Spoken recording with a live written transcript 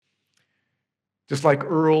Just like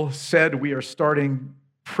Earl said, we are starting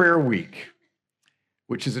prayer week,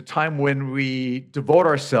 which is a time when we devote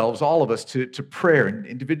ourselves, all of us, to prayer, and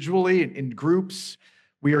individually, in groups.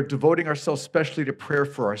 We are devoting ourselves especially to prayer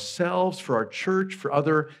for ourselves, for our church, for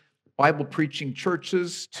other Bible-preaching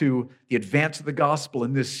churches, to the advance of the gospel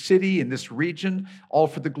in this city, in this region, all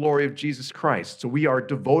for the glory of Jesus Christ. So we are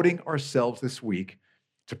devoting ourselves this week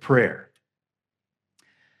to prayer.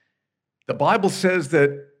 The Bible says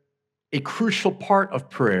that a crucial part of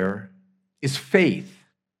prayer is faith.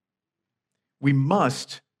 We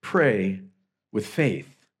must pray with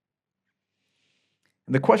faith.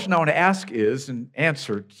 And the question I want to ask is, and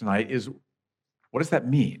answer tonight is, what does that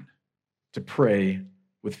mean to pray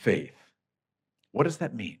with faith? What does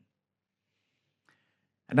that mean?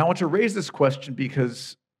 And I want to raise this question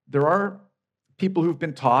because there are people who've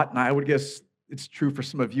been taught, and I would guess it's true for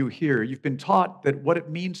some of you here, you've been taught that what it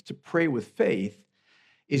means to pray with faith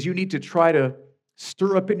is you need to try to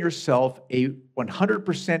stir up in yourself a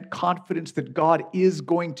 100% confidence that God is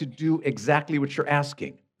going to do exactly what you're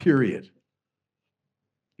asking, period.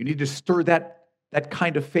 You need to stir that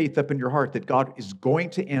kind of faith up in your heart that God is going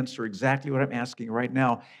to answer exactly what I'm asking right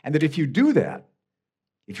now. And that if you do that,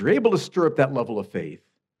 if you're able to stir up that level of faith,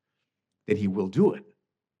 then He will do it.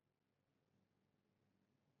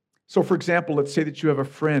 So, for example, let's say that you have a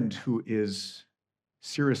friend who is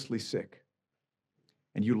seriously sick,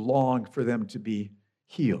 and you long for them to be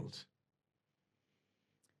healed.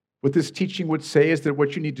 What this teaching would say is that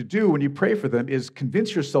what you need to do when you pray for them is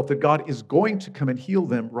convince yourself that God is going to come and heal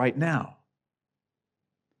them right now.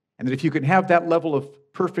 And that if you can have that level of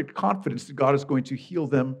perfect confidence that God is going to heal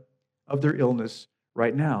them of their illness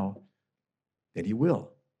right now, then He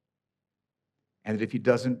will. And that if He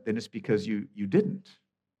doesn't, then it's because you didn't.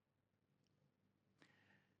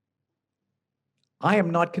 I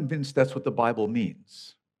am not convinced that's what the Bible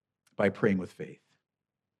means by praying with faith.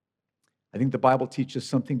 I think the Bible teaches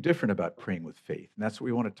something different about praying with faith, and that's what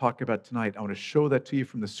we want to talk about tonight. I want to show that to you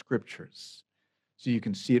from the Scriptures so you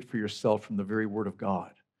can see it for yourself from the very Word of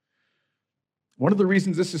God. One of the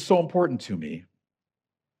reasons this is so important to me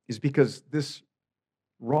is because this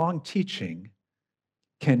wrong teaching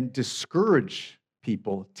can discourage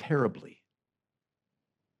people terribly.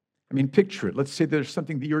 I mean, picture it. Let's say there's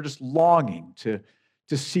something that you're just longing to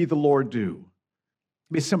see the Lord do.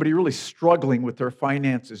 Maybe somebody really struggling with their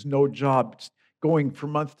finances, no job, going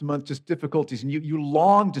from month to month, just difficulties, and you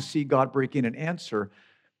long to see God break in and answer.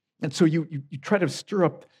 And so you try to stir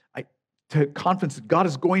up to confidence that God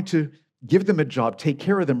is going to give them a job, take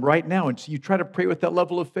care of them right now. And so you try to pray with that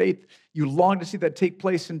level of faith. You long to see that take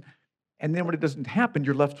place. And then when it doesn't happen,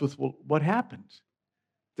 you're left with, well, what happened?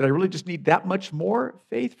 Did I really just need that much more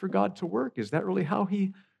faith for God to work? Is that really how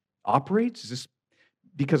He operates? Is this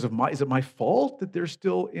because of is it my fault that they're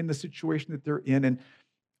still in the situation that they're in? And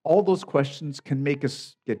all those questions can make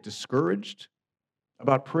us get discouraged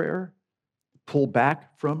about prayer, pull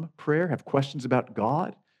back from prayer, have questions about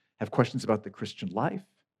God, have questions about the Christian life.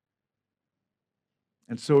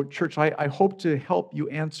 And so, church, I hope to help you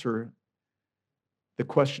answer the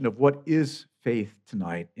question of what is faith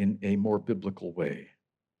tonight in a more biblical way.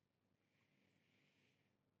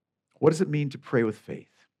 What does it mean to pray with faith?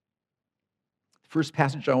 The first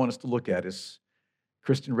passage I want us to look at is,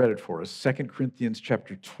 Kristen read it for us, 2 Corinthians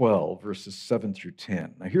chapter 12, verses 7 through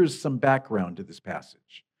 10. Now, here's some background to this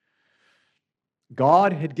passage.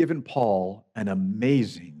 God had given Paul an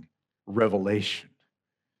amazing revelation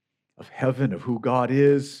of heaven, of who God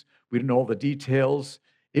is. We didn't know all the details.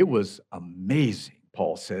 It was amazing,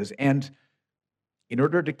 Paul says. And in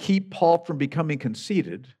order to keep Paul from becoming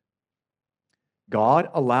conceited, God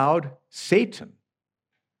allowed Satan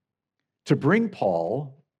to bring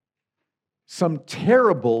Paul some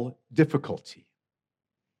terrible difficulty,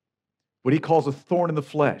 what he calls a thorn in the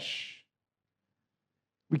flesh.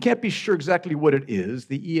 We can't be sure exactly what it is.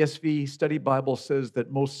 The ESV Study Bible says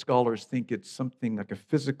that most scholars think it's something like a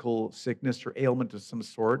physical sickness or ailment of some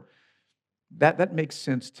sort. That makes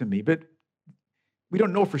sense to me, but we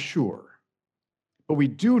don't know for sure. But we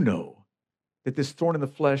do know that this thorn in the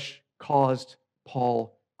flesh caused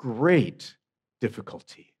Paul great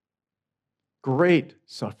difficulty, great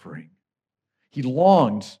suffering. He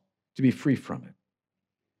longed to be free from it.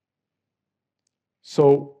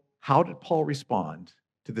 So, how did Paul respond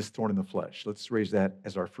to this thorn in the flesh? Let's raise that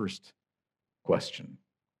as our first question.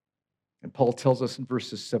 And Paul tells us in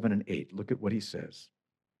verses 7 and 8, look at what he says.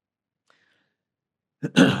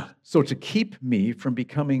 So to keep me from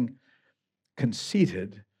becoming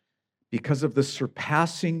conceited because of the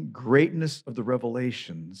surpassing greatness of the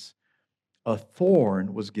revelations, a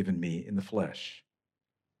thorn was given me in the flesh,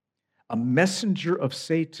 a messenger of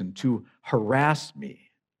Satan to harass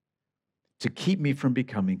me, to keep me from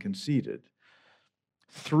becoming conceited.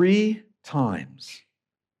 3 times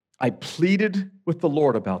I pleaded with the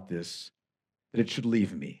Lord about this, that it should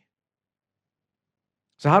leave me.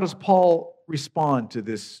 So how does Paul respond to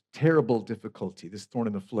this terrible difficulty, this thorn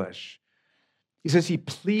in the flesh? He says he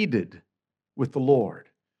pleaded with the Lord.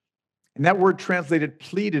 And that word translated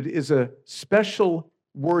pleaded is a special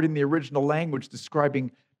word in the original language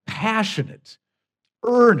describing passionate,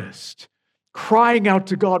 earnest, crying out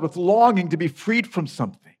to God with longing to be freed from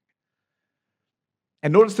something.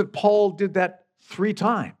 And notice that Paul did that 3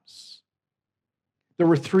 times. There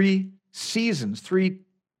were 3 seasons, 3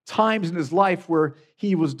 times in his life where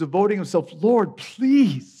he was devoting himself, Lord,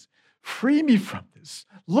 please free me from this.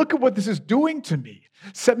 Look at what this is doing to me.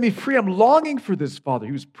 Set me free. I'm longing for this, Father.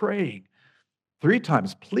 He was praying 3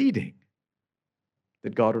 times, pleading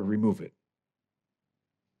that God would remove it.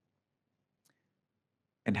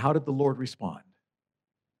 And how did the Lord respond?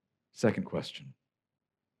 Second question.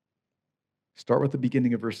 Start with the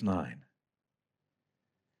beginning of verse 9.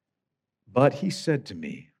 But he said to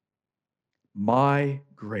me, my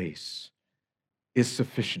grace is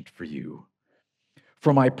sufficient for you,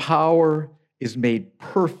 for my power is made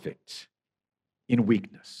perfect in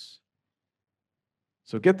weakness.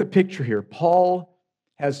 So get the picture here. Paul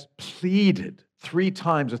has pleaded 3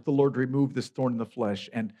 times that the Lord remove this thorn in the flesh,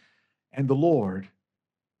 and the Lord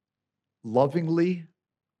lovingly,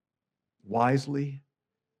 wisely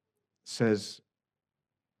says,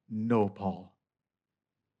 no, Paul,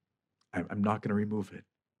 I'm not going to remove it.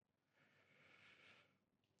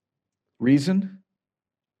 Reason?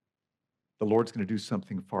 The Lord's going to do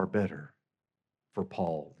something far better for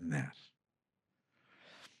Paul than that.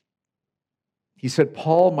 He said,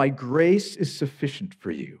 Paul, my grace is sufficient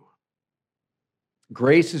for you.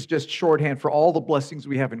 Grace is just shorthand for all the blessings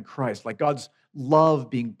we have in Christ, like God's love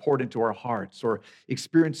being poured into our hearts, or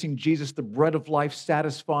experiencing Jesus, the bread of life,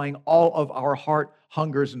 satisfying all of our heart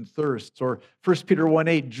hungers and thirsts, or 1 Peter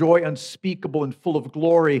 1:8, joy unspeakable and full of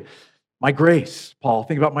glory. My grace, Paul,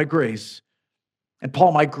 think about my grace. And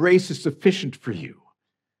Paul, my grace is sufficient for you.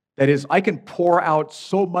 That is, I can pour out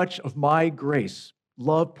so much of my grace,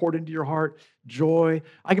 love poured into your heart, joy.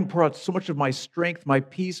 I can pour out so much of my strength, my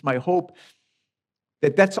peace, my hope,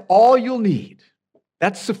 that's all you'll need.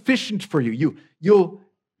 That's sufficient for you. You'll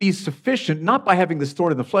be sufficient, not by having this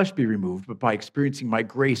thorn in the flesh be removed, but by experiencing my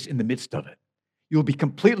grace in the midst of it. You'll be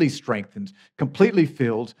completely strengthened, completely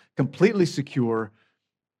filled, completely secure.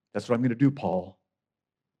 That's what I'm going to do, Paul.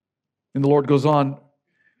 And the Lord goes on,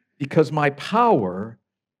 because my power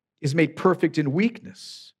is made perfect in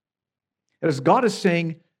weakness. And as God is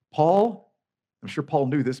saying, Paul, I'm sure Paul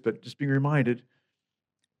knew this, but just being reminded,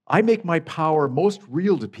 I make my power most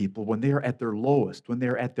real to people when they are at their lowest, when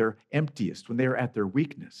they're at their emptiest, when they are at their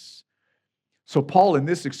weakness. So Paul, in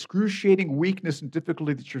this excruciating weakness and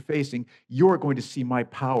difficulty that you're facing, you're going to see my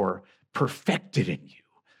power perfected in you.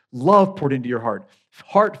 Love poured into your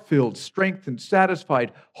heart filled, strengthened,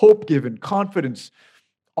 satisfied, hope given, confidence,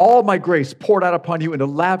 all my grace poured out upon you in a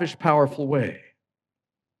lavish, powerful way.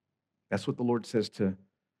 That's what the Lord says to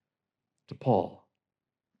Paul.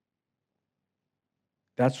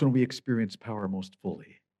 That's when we experience power most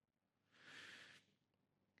fully.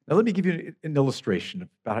 Now, let me give you an illustration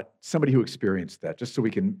about somebody who experienced that, just so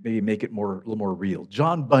we can maybe make it a little more real.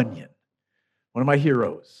 John Bunyan, one of my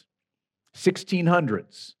heroes,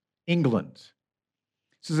 1600s, England.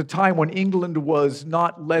 This is a time when England was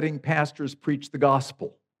not letting pastors preach the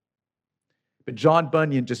gospel. But John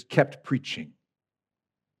Bunyan just kept preaching.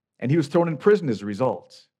 And he was thrown in prison as a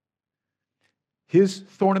result. His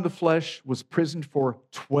thorn in the flesh was prisoned for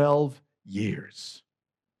 12 years.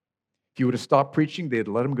 If he would have stopped preaching, they'd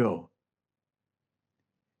let him go.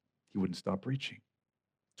 He wouldn't stop preaching.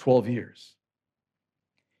 12 years.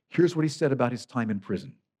 Here's what he said about his time in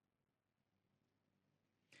prison.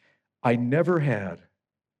 I never had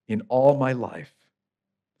in all my life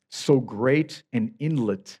so great an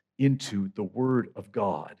inlet into the Word of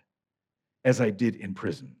God as I did in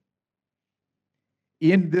prison.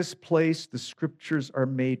 In this place, the Scriptures are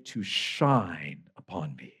made to shine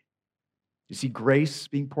upon me. You see grace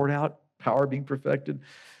being poured out, power being perfected.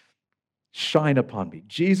 Shine upon me.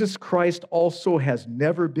 Jesus Christ also has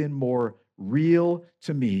never been more real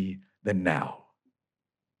to me than now.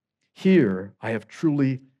 Here I have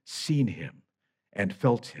truly seen him and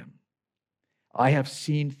felt him. I have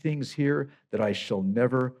seen things here that I shall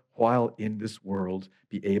never, while in this world,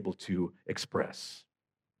 be able to express.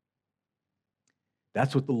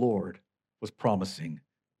 That's what the Lord was promising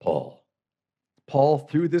Paul. Paul,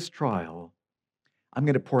 through this trial, I'm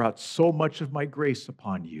going to pour out so much of my grace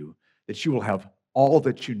upon you that you will have all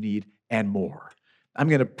that you need and more. I'm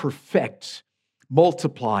going to perfect,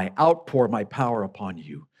 multiply, outpour my power upon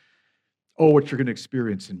you. Oh, what you're going to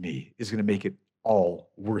experience in me is going to make it all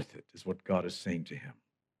worth it, is what God is saying to him.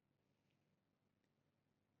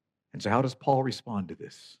 And so how does Paul respond to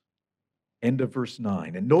this? End of verse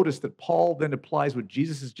 9. And notice that Paul then applies what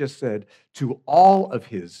Jesus has just said to all of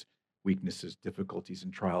his weaknesses, difficulties,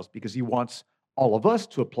 and trials, because he wants all of us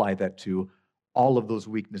to apply that to all of those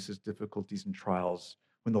weaknesses, difficulties, and trials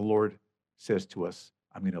when the Lord says to us,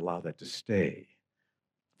 I'm going to allow that to stay.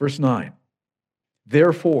 Verse 9.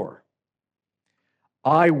 Therefore,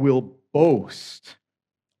 I will boast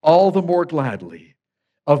all the more gladly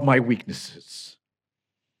of my weaknesses.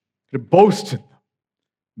 To boast in them.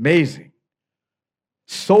 Amazing.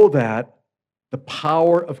 So that the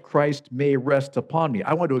power of Christ may rest upon me.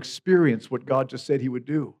 I want to experience what God just said he would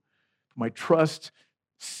do. My trust,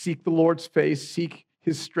 seek the Lord's face, seek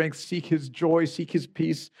his strength, seek his joy, seek his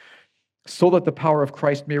peace, so that the power of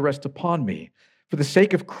Christ may rest upon me. For the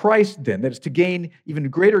sake of Christ, then, that is to gain even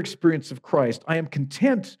greater experience of Christ, I am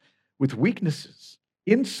content with weaknesses,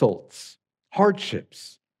 insults,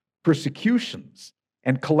 hardships, persecutions,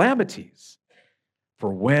 and calamities.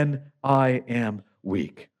 For when I am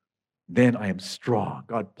weak, then I am strong.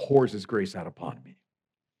 God pours his grace out upon me.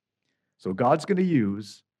 So God's going to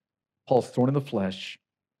use Paul's thorn in the flesh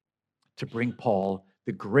to bring Paul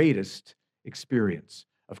the greatest experience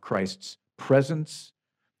of Christ's presence,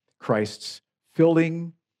 Christ's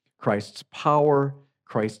filling, Christ's power,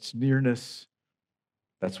 Christ's nearness.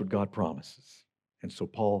 That's what God promises. And so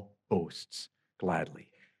Paul boasts gladly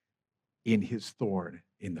in his thorn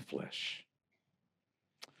in the flesh.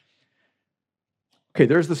 Okay,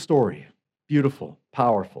 there's the story. Beautiful,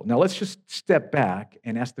 powerful. Now let's just step back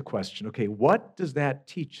and ask the question, okay, what does that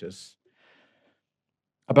teach us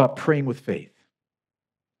about praying with faith?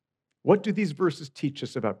 What do these verses teach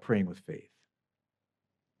us about praying with faith?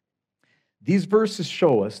 These verses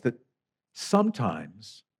show us that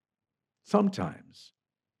sometimes,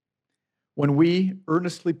 when we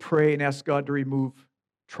earnestly pray and ask God to remove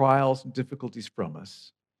trials and difficulties from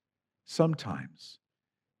us, sometimes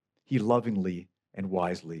he lovingly and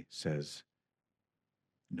wisely says,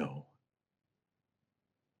 no.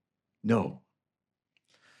 No.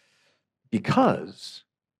 Because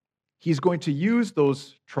he's going to use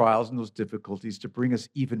those trials and those difficulties to bring us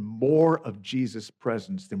even more of Jesus'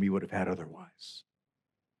 presence than we would have had otherwise.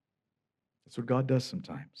 That's what God does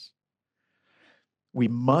sometimes. We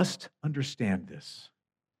must understand this.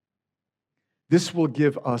 This will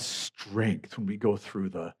give us strength when we go through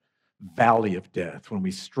the valley of death, when we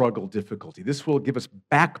struggle difficulty. This will give us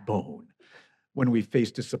backbone when we face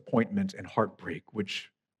disappointment and heartbreak, which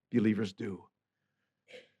believers do.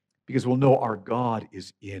 Because we'll know our God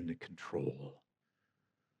is in control.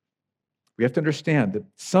 We have to understand that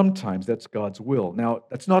sometimes that's God's will. Now,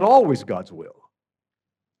 that's not always God's will.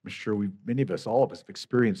 I'm sure many of us, all of us, have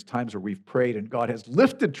experienced times where we've prayed and God has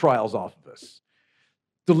lifted trials off of us,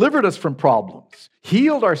 delivered us from problems,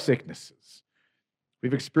 healed our sicknesses.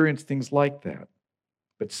 We've experienced things like that.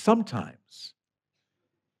 But sometimes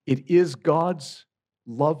it is God's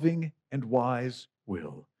loving and wise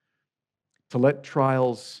will to let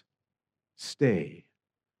trials stay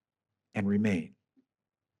and remain,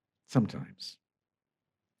 sometimes,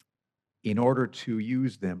 in order to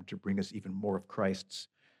use them to bring us even more of Christ's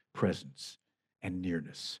presence and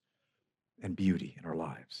nearness and beauty in our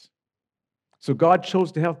lives. So God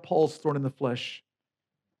chose to have Paul's thorn in the flesh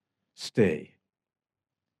stay.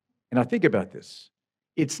 And now think about this.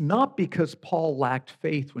 It's not because Paul lacked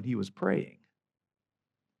faith when he was praying.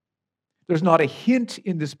 There's not a hint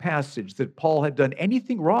in this passage that Paul had done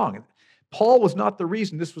anything wrong. Paul was not the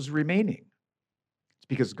reason this was remaining. It's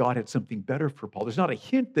because God had something better for Paul. There's not a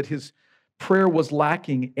hint that his prayer was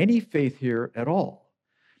lacking any faith here at all.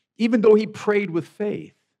 Even though he prayed with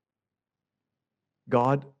faith,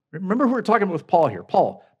 God, remember who we're talking about with Paul here.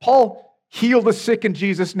 Paul healed the sick in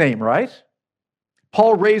Jesus' name, right?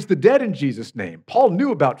 Paul raised the dead in Jesus' name. Paul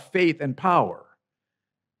knew about faith and power.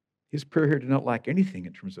 His prayer here did not lack anything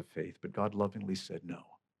in terms of faith, but God lovingly said no.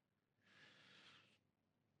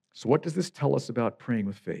 So what does this tell us about praying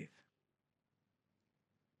with faith?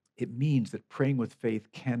 It means that praying with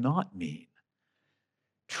faith cannot mean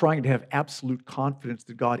trying to have absolute confidence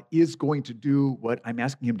that God is going to do what I'm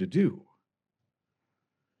asking him to do.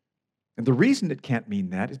 And the reason it can't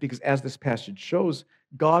mean that is because, as this passage shows,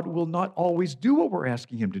 God will not always do what we're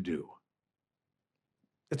asking him to do.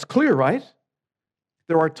 It's clear, right?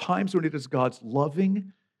 There are times when it is God's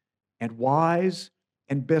loving and wise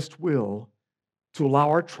and best will to allow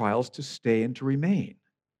our trials to stay and to remain.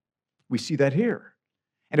 We see that here.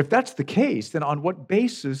 And if that's the case, then on what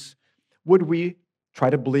basis would we try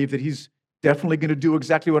to believe that he's definitely going to do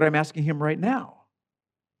exactly what I'm asking him right now?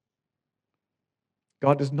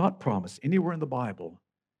 God does not promise anywhere in the Bible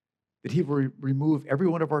that he will remove every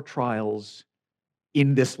one of our trials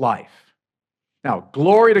in this life. Now,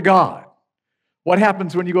 glory to God. What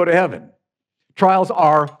happens when you go to heaven? Trials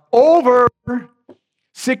are over.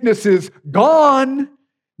 Sickness is gone.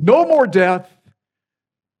 No more death.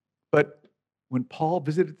 But when Paul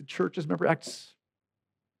visited the churches, remember Acts?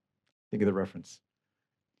 Think of the reference.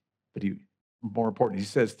 But more important, he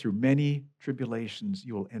says, through many tribulations,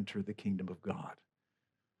 you will enter the kingdom of God.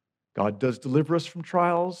 God does deliver us from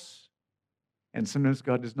trials, and sometimes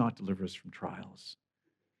God does not deliver us from trials.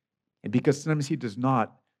 And because sometimes he does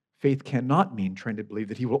not, faith cannot mean trying to believe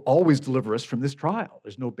that he will always deliver us from this trial.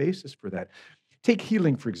 There's no basis for that. Take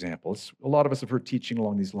healing, for example. A lot of us have heard teaching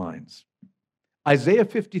along these lines. Isaiah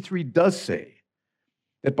 53 does say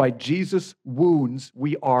that by Jesus' wounds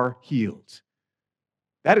we are healed.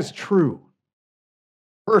 That is true.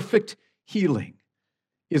 Perfect healing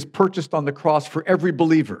is purchased on the cross for every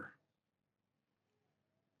believer.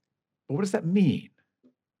 But what does that mean?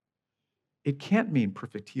 It can't mean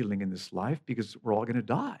perfect healing in this life because we're all going to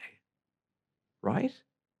die, right?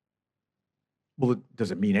 Well,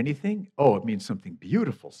 does it mean anything? Oh, it means something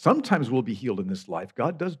beautiful. Sometimes we'll be healed in this life.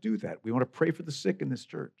 God does do that. We want to pray for the sick in this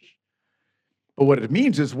church. But what it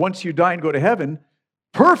means is once you die and go to heaven,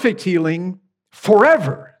 perfect healing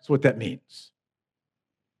forever is what that means.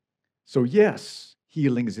 So yes,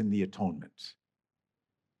 healing is in the atonement.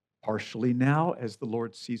 Partially now as the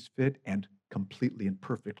Lord sees fit, and completely and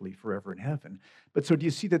perfectly forever in heaven. But so do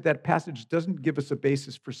you see that passage doesn't give us a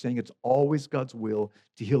basis for saying it's always God's will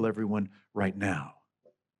to heal everyone right now?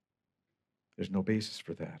 There's no basis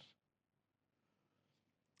for that.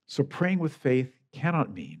 So praying with faith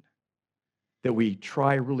cannot mean that we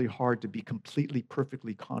try really hard to be completely,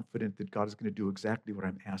 perfectly confident that God is going to do exactly what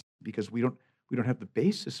I'm asking, because we don't have the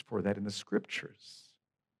basis for that in the scriptures.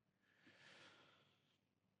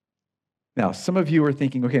 Now, some of you are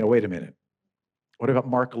thinking, okay, now wait a minute. What about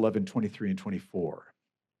Mark 11, 23 and 24?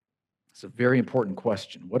 It's a very important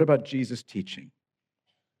question. What about Jesus' teaching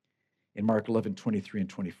in Mark 11, 23 and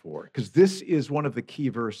 24? Because this is one of the key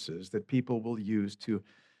verses that people will use to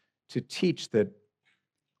teach that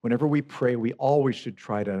whenever we pray, we always should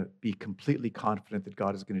try to be completely confident that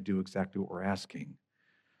God is going to do exactly what we're asking.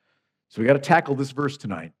 So we got to tackle this verse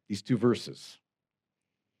tonight, these two verses.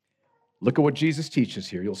 Look at what Jesus teaches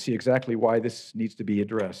here. You'll see exactly why this needs to be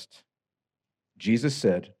addressed. Jesus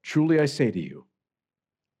said, "Truly I say to you,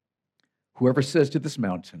 whoever says to this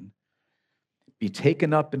mountain, be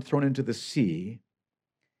taken up and thrown into the sea,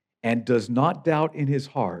 and does not doubt in his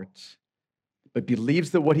heart, but believes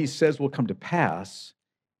that what he says will come to pass,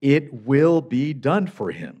 it will be done for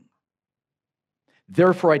him.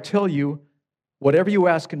 Therefore I tell you, whatever you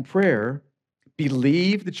ask in prayer,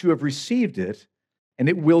 believe that you have received it, and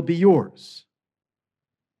it will be yours."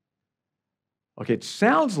 Okay, it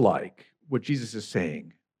sounds like what Jesus is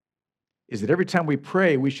saying is that every time we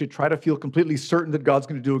pray, we should try to feel completely certain that God's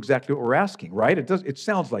going to do exactly what we're asking, right? It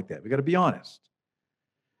sounds like that. We got to be honest.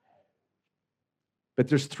 But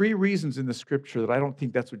there's three reasons in the scripture that I don't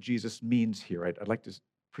think that's what Jesus means here. I'd like to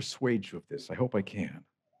persuade you of this. I hope I can.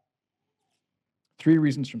 Three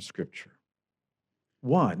reasons from scripture.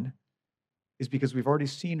 One is because we've already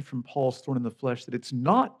seen from Paul's thorn in the flesh that it's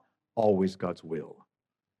not always God's will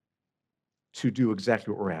to do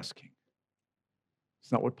exactly what we're asking.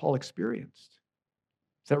 It's not what Paul experienced.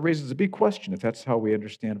 So that raises a big question if that's how we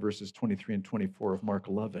understand verses 23 and 24 of Mark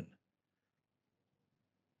 11.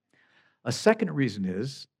 A second reason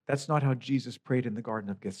is that's not how Jesus prayed in the Garden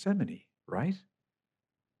of Gethsemane, right?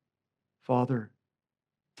 Father,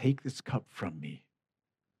 take this cup from me,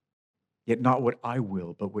 yet not what I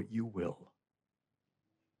will, but what you will.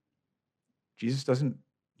 Jesus doesn't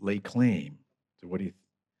lay claim to what he's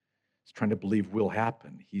trying to believe will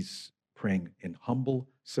happen. He's praying in humble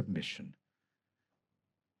submission.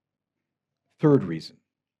 Third reason,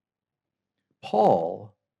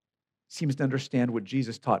 Paul seems to understand what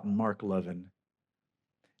Jesus taught in Mark 11,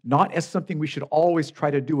 not as something we should always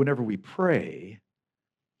try to do whenever we pray,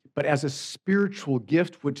 but as a spiritual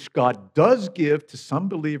gift which God does give to some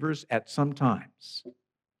believers at some times.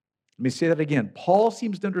 Let me say that again. Paul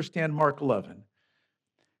seems to understand Mark 11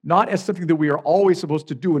 not as something that we are always supposed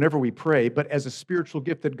to do whenever we pray, but as a spiritual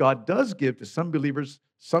gift that God does give to some believers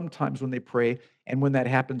sometimes when they pray. And when that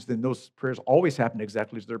happens, then those prayers always happen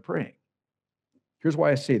exactly as they're praying. Here's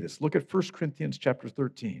why I say this. Look at 1 Corinthians chapter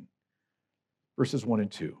 13, verses 1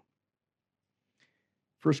 and 2.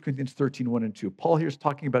 1 Corinthians 13, 1 and 2. Paul here is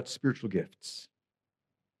talking about spiritual gifts.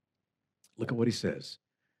 Look at what he says.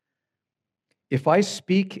 If I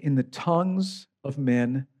speak in the tongues of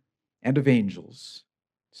men and of angels,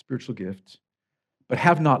 spiritual gift, but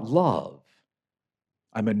have not love,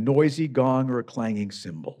 I'm a noisy gong or a clanging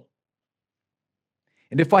cymbal.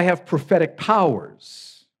 And if I have prophetic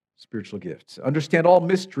powers, spiritual gifts, understand all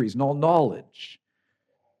mysteries and all knowledge,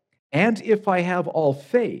 and if I have all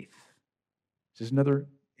faith, this is another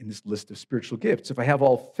in this list of spiritual gifts, if I have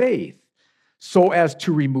all faith so as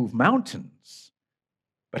to remove mountains,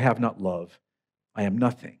 but have not love, I am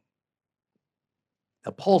nothing.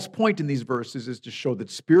 Now, Paul's point in these verses is to show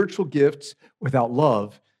that spiritual gifts without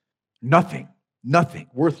love, nothing,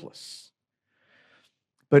 worthless.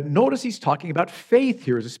 But notice he's talking about faith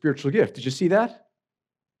here as a spiritual gift. Did you see that?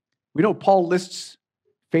 We know Paul lists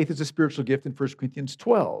faith as a spiritual gift in 1 Corinthians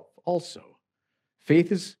 12 also.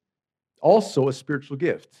 Faith is also a spiritual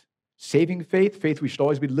gift. Saving faith we should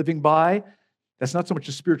always be living by, that's not so much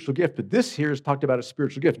a spiritual gift, but this here is talked about as a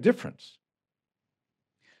spiritual gift, difference.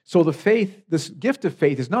 So this gift of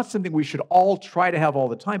faith is not something we should all try to have all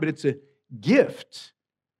the time, but it's a gift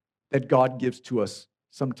that God gives to us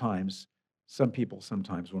sometimes, some people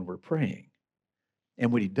sometimes when we're praying.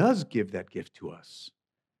 And when he does give that gift to us,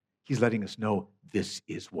 he's letting us know this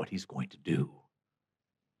is what he's going to do,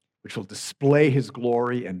 which will display his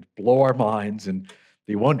glory and blow our minds and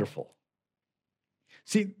be wonderful.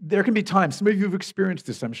 See, there can be times, some of you have experienced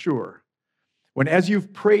this, I'm sure, when as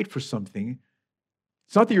you've prayed for something,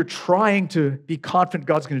 it's not that you're trying to be confident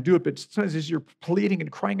God's going to do it, but sometimes as you're pleading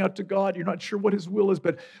and crying out to God, you're not sure what his will is,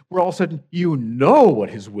 but where all of a sudden you know what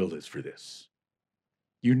his will is for this.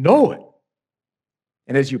 You know it.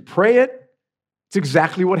 And as you pray it, it's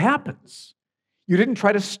exactly what happens. You didn't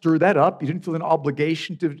try to stir that up. You didn't feel an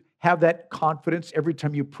obligation to have that confidence every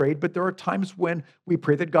time you prayed, but there are times when we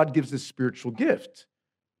pray that God gives this spiritual gift.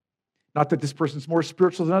 Not that this person's more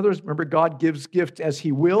spiritual than others. Remember, God gives gift as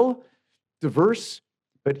he will, diverse,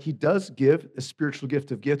 but he does give a spiritual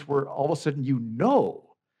gift of gift where all of a sudden you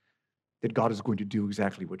know that God is going to do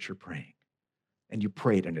exactly what you're praying. And you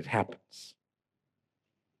prayed and it happens.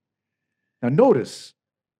 Now notice,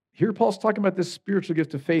 here Paul's talking about this spiritual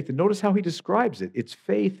gift of faith, and notice how he describes it. It's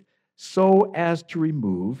faith so as to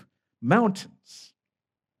remove mountains.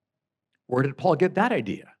 Where did Paul get that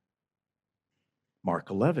idea?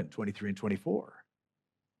 Mark 11, 23 and 24.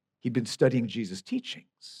 He'd been studying Jesus'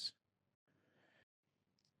 teachings.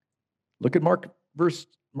 Look at Mark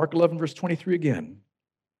 11, verse 23 again.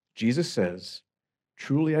 Jesus says,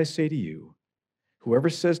 truly I say to you, whoever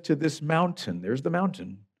says to this mountain, there's the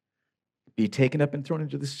mountain, be taken up and thrown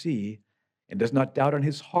into the sea, and does not doubt in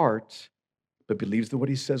his heart, but believes that what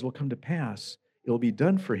he says will come to pass, it will be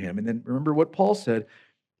done for him. And then remember what Paul said,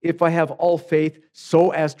 if I have all faith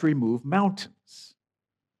so as to remove mountains.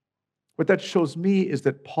 What that shows me is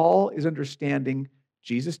that Paul is understanding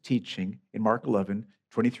Jesus' teaching in Mark 11,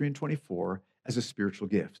 23 and 24 as a spiritual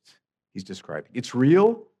gift he's describing. It's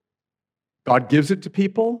real. God gives it to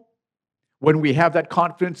people. When we have that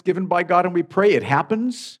confidence given by God and we pray, it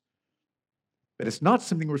happens. But it's not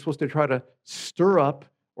something we're supposed to try to stir up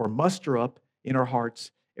or muster up in our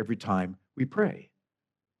hearts every time we pray.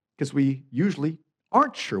 Because we usually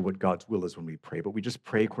aren't sure what God's will is when we pray, but we just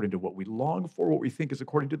pray according to what we long for, what we think is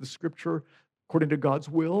according to the scripture, according to God's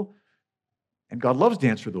will. And God loves to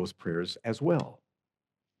answer those prayers as well.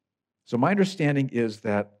 So my understanding is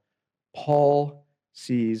that Paul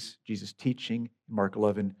sees Jesus' teaching in Mark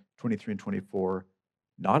 11, 23 and 24,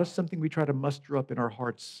 not as something we try to muster up in our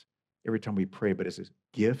hearts every time we pray, but as a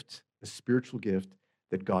gift, a spiritual gift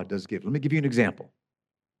that God does give. Let me give you an example.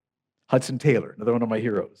 Hudson Taylor, another one of my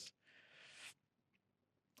heroes.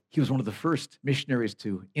 He was one of the first missionaries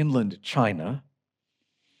to inland China.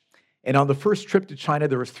 And on the first trip to China,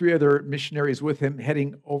 there were 3 other missionaries with him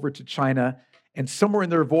heading over to China. And somewhere in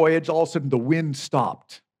their voyage, all of a sudden the wind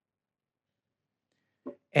stopped.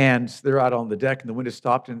 And they're out on the deck and the wind has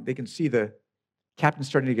stopped and they can see the captain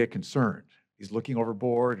starting to get concerned. He's looking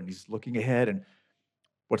overboard and he's looking ahead. And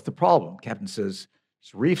what's the problem? Captain says,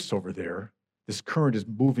 there's reefs over there. This current is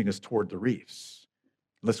moving us toward the reefs.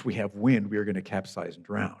 Unless we have wind, we are going to capsize and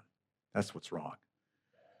drown. That's what's wrong.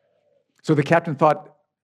 So the captain thought,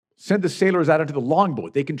 send the sailors out into the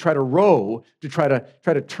longboat. They can try to row to try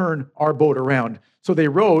to turn our boat around. So they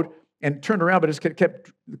rowed and turned around, but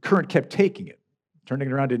the current kept taking it. Turning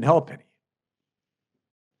it around didn't help any.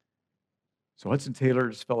 So Hudson Taylor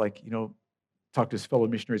just felt like, talked to his fellow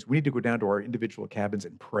missionaries, we need to go down to our individual cabins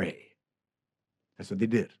and pray. That's what they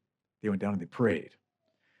did. They went down and they prayed.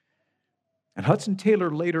 And Hudson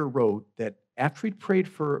Taylor later wrote that after he'd prayed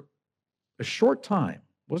for a short time,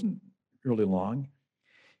 wasn't really long,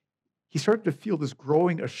 he started to feel this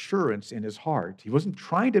growing assurance in his heart. He wasn't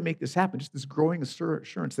trying to make this happen, just this growing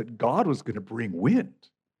assurance that God was going to bring wind.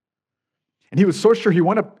 And he was so sure, he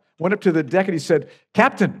went up to the deck and he said,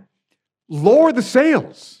 "Captain, lower the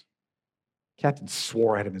sails." Captain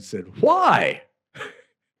swore at him and said, "Why?"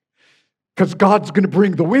 "Because God's going to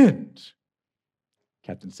bring the wind."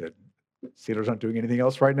 Captain said, "Sailors aren't doing anything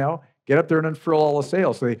else right now. Get up there and unfurl all the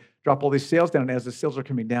sails." So they drop all these sails down, and as the sails are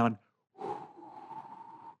coming down,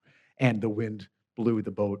 and the wind blew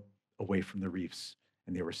the boat away from the reefs,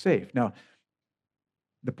 and they were safe. Now,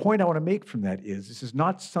 the point I want to make from that is this is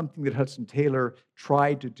not something that Hudson Taylor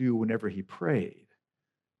tried to do whenever he prayed.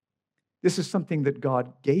 This is something that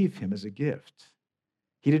God gave him as a gift.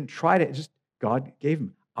 He didn't try to, just God gave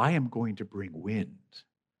him, "I am going to bring wind.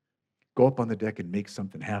 Go up on the deck and make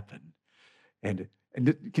something happen." And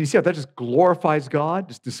can you see how that just glorifies God,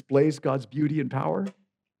 just displays God's beauty and power?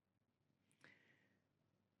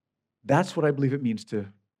 That's what I believe it means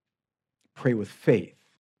to pray with faith.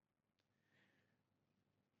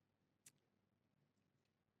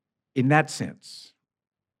 In that sense,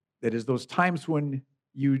 that is those times when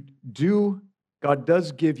God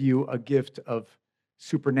does give you a gift of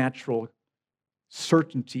supernatural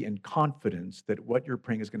certainty and confidence that what you're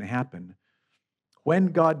praying is going to happen. When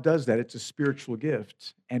God does that, it's a spiritual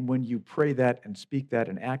gift. And when you pray that and speak that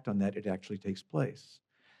and act on that, it actually takes place.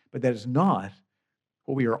 But that is not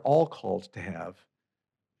what we are all called to have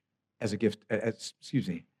as a gift, as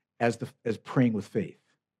praying with faith.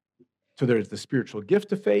 So there is the spiritual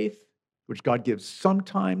gift of faith, which God gives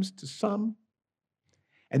sometimes to some.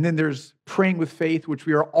 And then there's praying with faith, which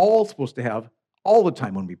we are all supposed to have all the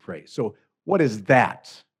time when we pray. So what is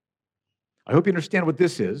that? I hope you understand what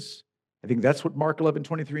this is. I think that's what Mark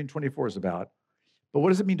 11:23 and 24 is about. But what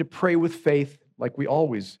does it mean to pray with faith like we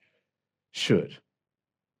always should?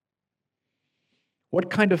 What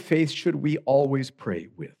kind of faith should we always pray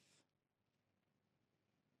with?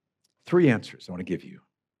 3 answers I want to give you.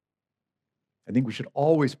 I think we should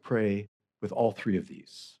always pray with all 3 of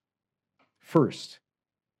these. First,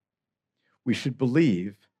 we should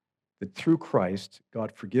believe that through Christ,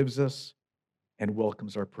 God forgives us and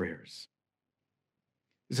welcomes our prayers.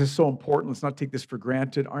 This is so important. Let's not take this for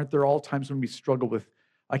granted. Aren't there all times when we struggle with,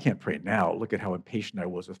 "I can't pray now. Look at how impatient I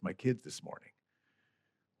was with my kids this morning."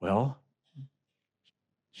 Well,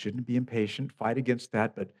 shouldn't be impatient. Fight against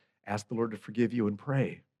that, but ask the Lord to forgive you and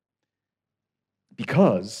pray.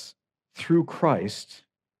 Because through Christ,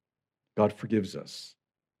 God forgives us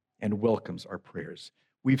and welcomes our prayers.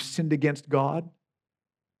 We've sinned against God.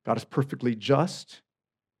 God is perfectly just.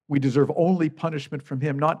 We deserve only punishment from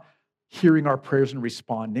him, not hearing our prayers and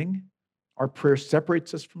responding. Our prayer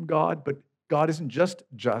separates us from God, but God isn't just,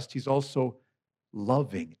 he's also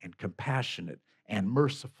loving and compassionate and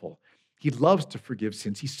merciful. He loves to forgive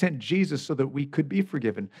sins. He sent Jesus so that we could be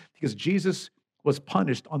forgiven, because Jesus was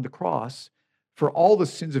punished on the cross for all the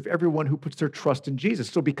sins of everyone who puts their trust in Jesus.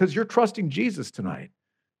 So because you're trusting Jesus tonight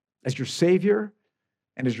as your Savior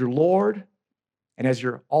and as your Lord and as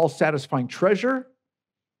your all-satisfying treasure,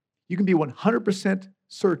 you can be 100%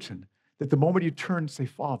 certain that the moment you turn and say,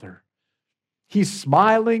 "Father," he's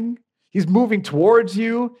smiling, he's moving towards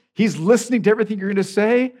you, he's listening to everything you're going to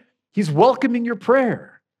say, he's welcoming your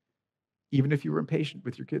prayer, even if you were impatient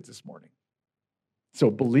with your kids this morning.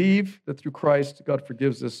 So believe that through Christ, God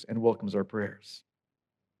forgives us and welcomes our prayers.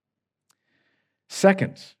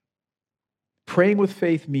 Second, praying with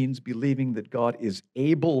faith means believing that God is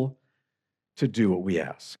able to do what we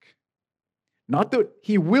ask. Not that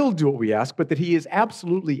he will do what we ask, but that he is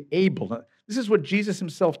absolutely able. Now, this is what Jesus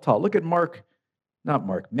himself taught. Look at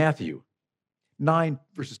Matthew 9,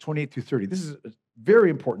 verses 28 through 30. This is a very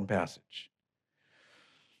important passage.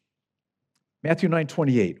 Matthew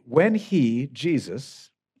 9:28. When he,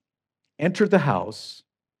 Jesus, entered the house,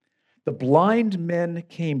 the blind men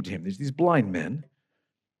came to him. There's these blind men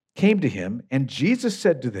came to him, and Jesus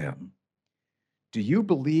said to them, "Do you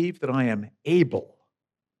believe that I am able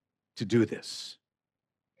to do this?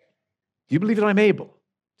 Do you believe that I'm able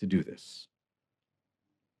to do this?"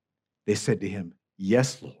 They said to him,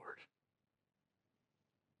 "Yes, Lord."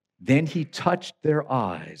 Then he touched their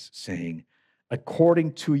eyes, saying,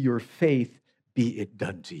 "According to your faith, be it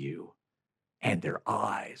done to you." And their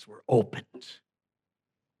eyes were opened.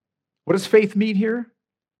 What does faith mean here?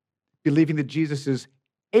 Believing that Jesus is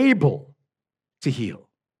able to heal.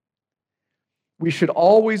 We should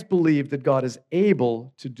always believe that God is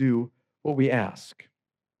able to do what we ask.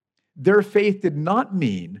 Their faith did not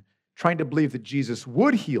mean trying to believe that Jesus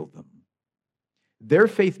would heal them. Their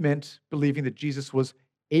faith meant believing that Jesus was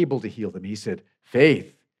able to heal them. He said,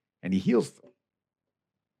 "Faith," and he heals them.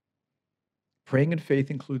 Praying in faith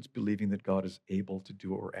includes believing that God is able to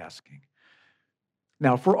do what we're asking.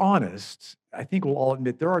 Now, if we're honest, I think we'll all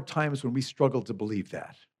admit there are times when we struggle to believe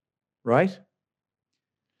that, right?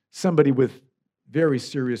 Somebody with very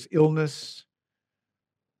serious illness,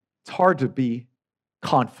 it's hard to be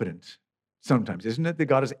confident sometimes, isn't it, that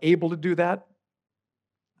God is able to do that?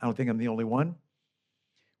 I don't think I'm the only one.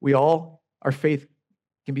 Our faith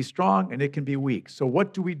can be strong and it can be weak. So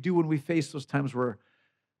what do we do when we face those times where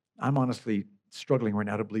I'm honestly struggling right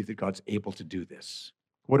now to believe that God's able to do this?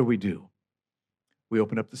 What do? We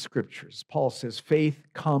open up the scriptures. Paul says faith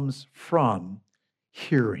comes from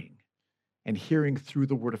hearing, and hearing through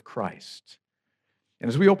the word of Christ. And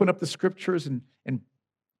as we open up the scriptures and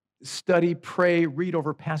study, pray, read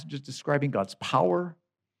over passages describing God's power,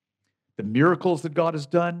 the miracles that God has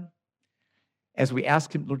done, as we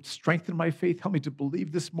ask him, Lord, strengthen my faith, help me to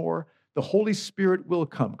believe this more, the Holy Spirit will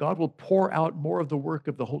come. God will pour out more of the work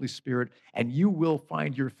of the Holy Spirit, and you will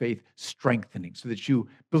find your faith strengthening so that you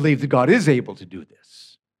believe that God is able to do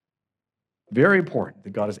this. Very important that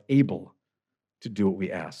God is able to do what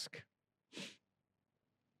we ask.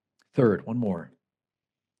 Third, one more.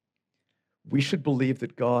 We should believe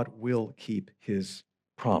that God will keep his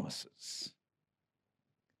promises.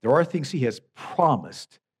 There are things he has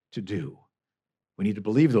promised to do. We need to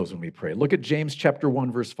believe those when we pray. Look at James chapter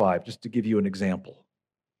 1, verse 5, just to give you an example.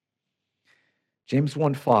 James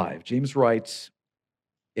 1:5, James writes,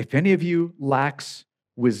 if any of you lacks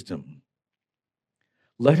wisdom,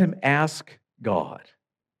 let him ask God,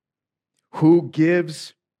 who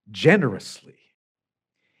gives generously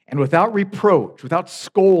and without reproach, without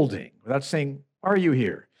scolding, without saying, why are you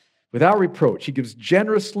here? Without reproach. He gives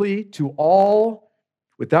generously to all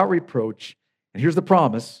without reproach. And here's the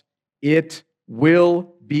promise, it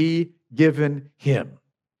will be given him.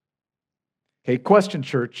 Okay, question,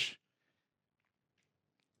 church.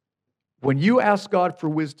 When you ask God for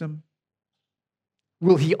wisdom,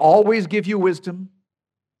 will he always give you wisdom?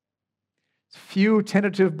 Few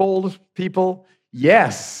tentative, bold people,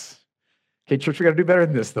 yes. Okay, church, we got to do better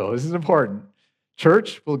than this, though. This is important.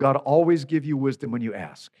 Church, will God always give you wisdom when you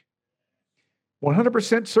ask?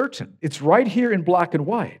 100% certain. It's right here in black and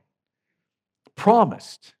white.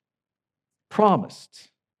 Promised.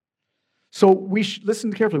 So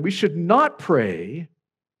listen carefully. We should not pray,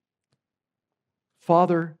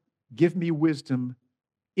 Father, give me wisdom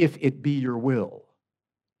if it be your will.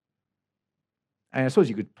 And I suppose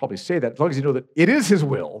you could probably say that as long as you know that it is his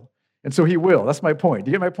will, and so he will. That's my point.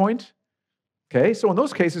 Do you get my point? Okay, so in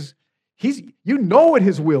those cases, you know what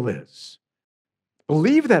his will is.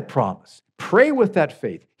 Believe that promise. Pray with that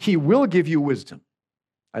faith. He will give you wisdom.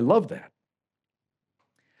 I love that.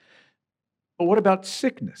 But what about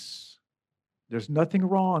sickness? There's nothing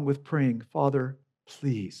wrong with praying, Father,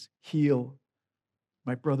 please heal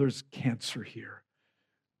my brother's cancer here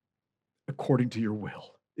according to your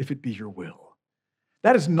will, if it be your will.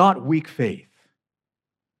 That is not weak faith.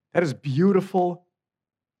 That is beautiful,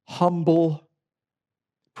 humble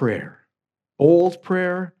prayer. Bold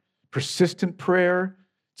prayer, persistent prayer,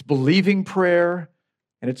 it's believing prayer,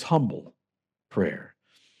 and it's humble prayer.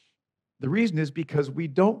 The reason is because we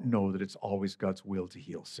don't know that it's always God's will to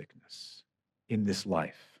heal sickness in this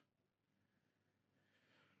life.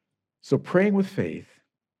 So praying with faith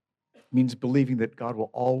means believing that God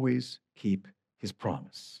will always keep his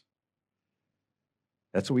promise.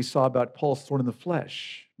 That's what we saw about Paul's thorn in the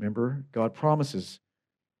flesh. Remember, God promises,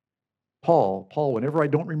 Paul, whenever I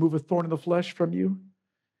don't remove a thorn in the flesh from you,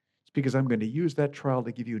 it's because I'm going to use that trial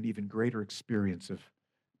to give you an even greater experience of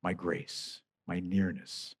my grace, my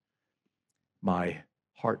nearness, my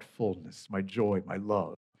heartfulness, my joy, my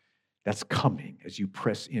love. That's coming as you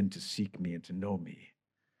press in to seek me and to know me.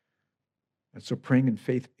 And so praying in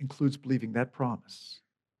faith includes believing that promise.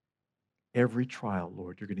 Every trial,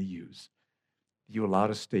 Lord, you're going to use. You allow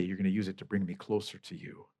to stay, you're going to use it to bring me closer to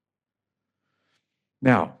you.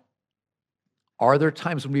 Now, are there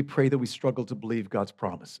times when we pray that we struggle to believe God's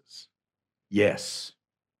promises? Yes.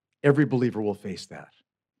 Every believer will face that.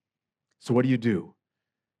 So what do?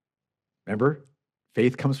 Remember,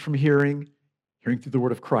 faith comes from hearing through the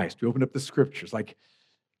word of Christ. We open up the scriptures like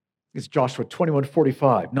it's Joshua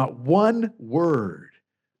 21:45. Not one word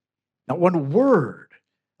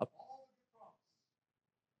of all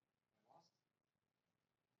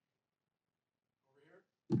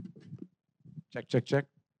check.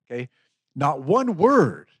 Okay. Not one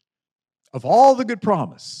word of all the good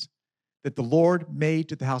promise that the Lord made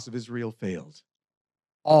to the house of Israel failed.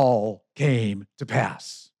 All came to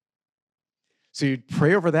pass. So you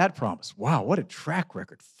pray over that promise. Wow, what a track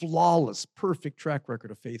record. Flawless, perfect track record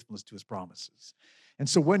of faithfulness to his promises. And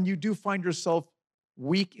so when you do find yourself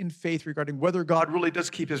weak in faith regarding whether God really does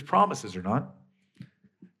keep his promises or not.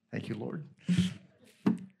 Thank you, Lord.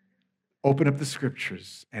 Open up the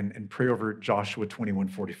scriptures and pray over Joshua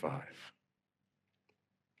 21:45.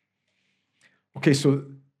 Okay, so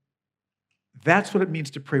that's what it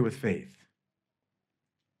means to pray with faith.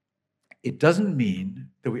 It doesn't mean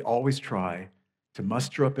that we always try to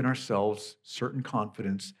muster up in ourselves certain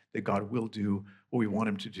confidence that God will do what we want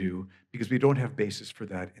him to do, because we don't have basis for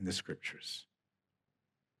that in the scriptures.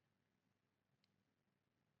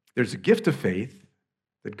 There's a gift of faith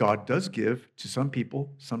that God does give to some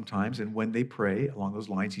people sometimes, and when they pray along those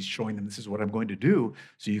lines, he's showing them, this is what I'm going to do,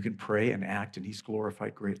 so you can pray and act, and he's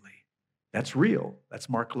glorified greatly. That's real. That's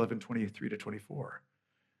Mark 11:23-24.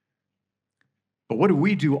 But what do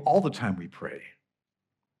we do all the time we pray?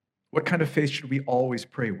 What kind of faith should we always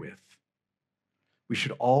pray with? We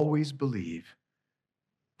should always believe,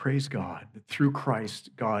 praise God, that through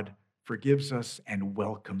Christ, God forgives us and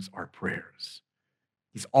welcomes our prayers.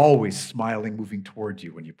 He's always smiling, moving towards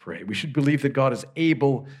you when you pray. We should believe that God is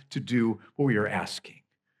able to do what we are asking.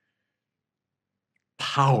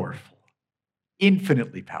 Powerful,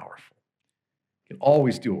 infinitely powerful. He can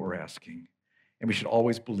always do what we're asking. And we should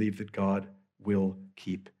always believe that God will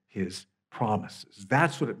keep his promises.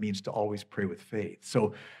 That's what it means to always pray with faith.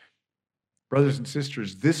 So, brothers and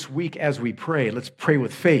sisters, this week as we pray, let's pray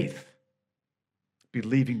with faith,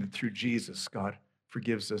 believing that through Jesus, God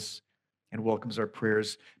forgives us and welcomes our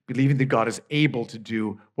prayers, believing that God is able to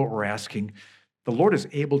do what we're asking. The Lord is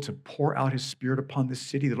able to pour out his Spirit upon this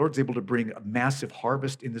city. The Lord's able to bring a massive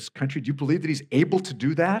harvest in this country. Do you believe that he's able to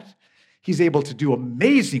do that? He's able to do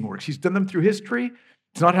amazing works. He's done them through history.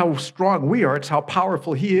 It's not how strong we are, it's how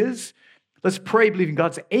powerful he is. Let's pray believing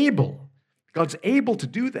God's able. God's able to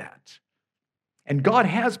do that. And God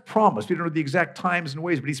has promised, we don't know the exact times and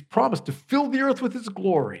ways, but he's promised to fill the earth with his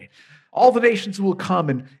glory. All the nations will come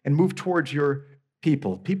and move towards your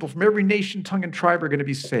people. People from every nation, tongue, and tribe are going to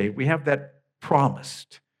be saved. We have that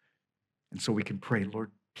promised. And so we can pray,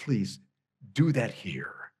 Lord, please do that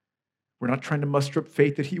here. We're not trying to muster up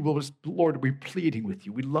faith that he will. Lord, we're pleading with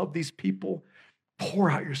you. We love these people.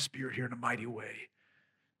 Pour out your Spirit here in a mighty way.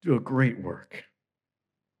 Do a great work.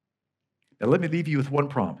 Now let me leave you with one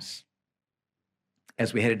promise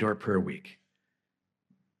as we head into our prayer week.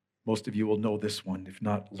 Most of you will know this one. If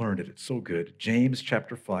not, learn it. It's so good. James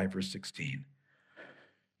chapter 5, verse 16.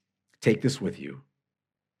 Take this with you.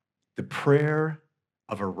 The prayer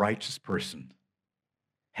of a righteous person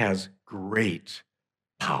has great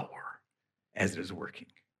power as it is working.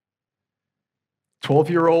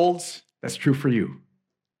 12-year-olds, that's true for you.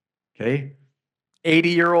 Okay?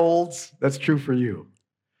 80-year-olds, that's true for you.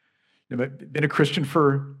 You've been a Christian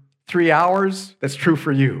for 3 hours, that's true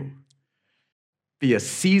for you. Be a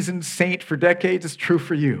seasoned saint for decades, it's true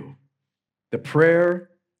for you. The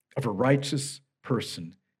prayer of a righteous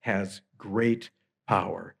person has great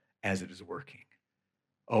power as it is working.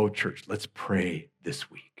 Oh, church, let's pray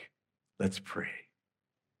this week. Let's pray.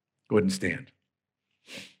 Go ahead and stand.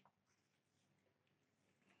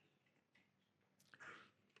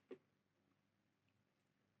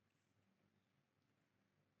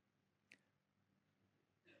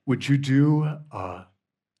 Would you do a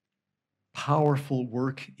powerful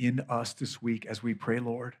work in us this week as we pray,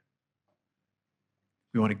 Lord?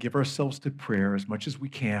 We want to give ourselves to prayer as much as we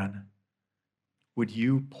can. Would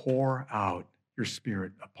you pour out your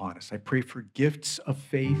Spirit upon us? I pray for gifts of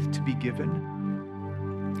faith to be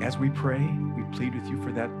given. As we pray, we plead with you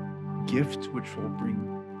for that gift which will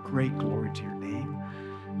bring great glory to your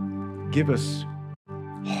name. Give us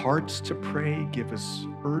hearts to pray. Give us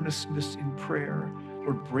earnestness in prayer.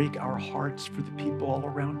 Lord, break our hearts for the people all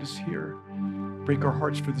around us here. Break our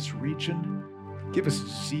hearts for this region. Give us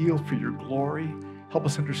zeal for your glory. Help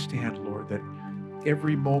us understand, Lord, that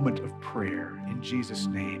every moment of prayer in Jesus'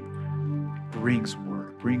 name brings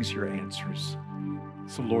work, brings your answers.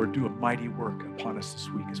 So, Lord, do a mighty work upon us this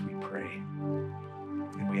week as we pray.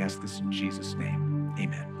 And we ask this in Jesus' name.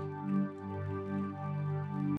 Amen.